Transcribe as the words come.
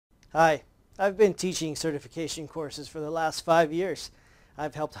Hi, I've been teaching certification courses for the last 5 years.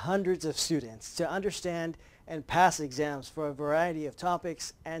 I've helped hundreds of students to understand and pass exams for a variety of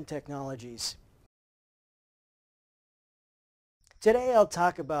topics and technologies. Today I'll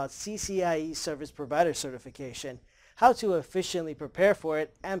talk about CCIE Service Provider Certification, how to efficiently prepare for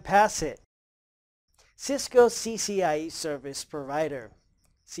it and pass it. Cisco CCIE Service Provider.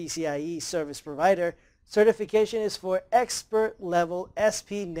 CCIE Service Provider certification is for expert-level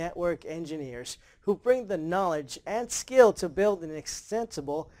SP network engineers who bring the knowledge and skill to build an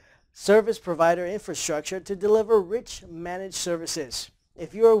extensible service provider infrastructure to deliver rich managed services.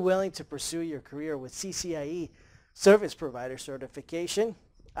 If you are willing to pursue your career with CCIE Service Provider Certification,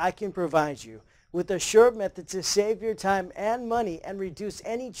 I can provide you with a sure method to save your time and money and reduce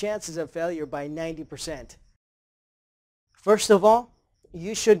any chances of failure by 90%. First of all,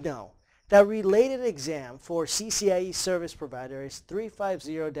 you should know that related exam for CCIE Service Provider is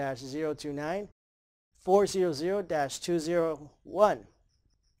 350-029 400-201.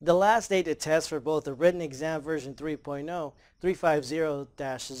 The last date to test for both the written exam version 3.0,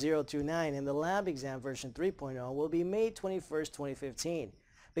 350-029, and the lab exam version 3.0 will be May 21st, 2015.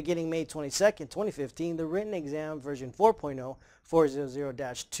 Beginning May 22nd, 2015, the written exam version 4.0,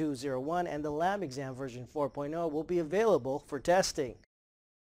 400-201, and the lab exam version 4.0 will be available for testing.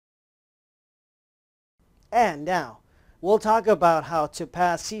 And now, we'll talk about how to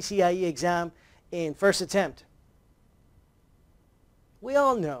pass CCIE exam in first attempt. We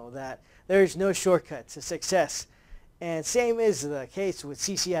all know that there is no shortcut to success, and same is the case with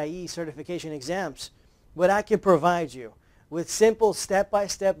CCIE certification exams, but I can provide you with simple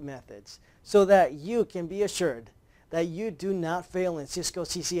step-by-step methods so that you can be assured that you do not fail in Cisco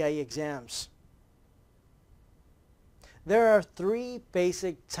CCIE exams. There are 3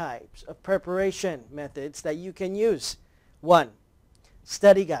 basic types of preparation methods that you can use. 1.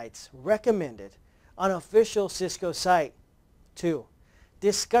 Study guides recommended on official Cisco site. 2.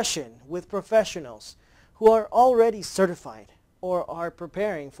 Discussion with professionals who are already certified or are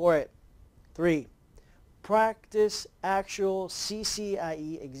preparing for it. 3. Practice actual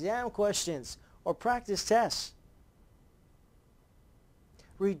CCIE exam questions or practice tests.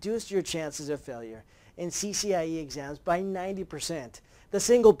 Reduce your chances of failure in CCIE exams by 90%. The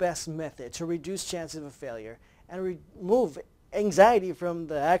single best method to reduce chances of failure and remove anxiety from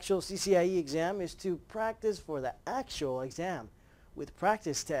the actual CCIE exam is to practice for the actual exam with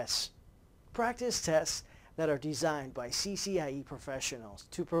practice tests. Practice tests that are designed by CCIE professionals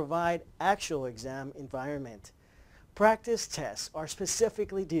to provide actual exam environment. Practice tests are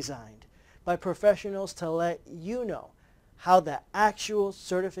specifically designed by professionals to let you know how the actual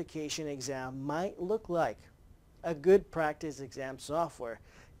certification exam might look like. A good practice exam software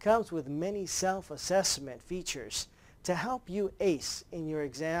comes with many self-assessment features to help you ace in your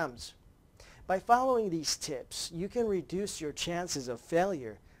exams. By following these tips, you can reduce your chances of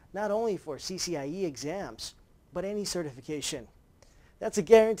failure, not only for CCIE exams, but any certification. That's a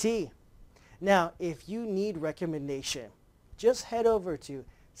guarantee. Now, if you need recommendation, just head over to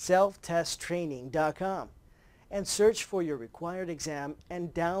selftesttraining.com and search for your required exam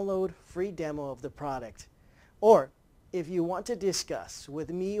and download free demo of the product. Or, if you want to discuss with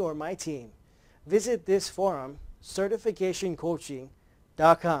me or my team, visit this forum,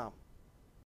 certificationcoaching.com.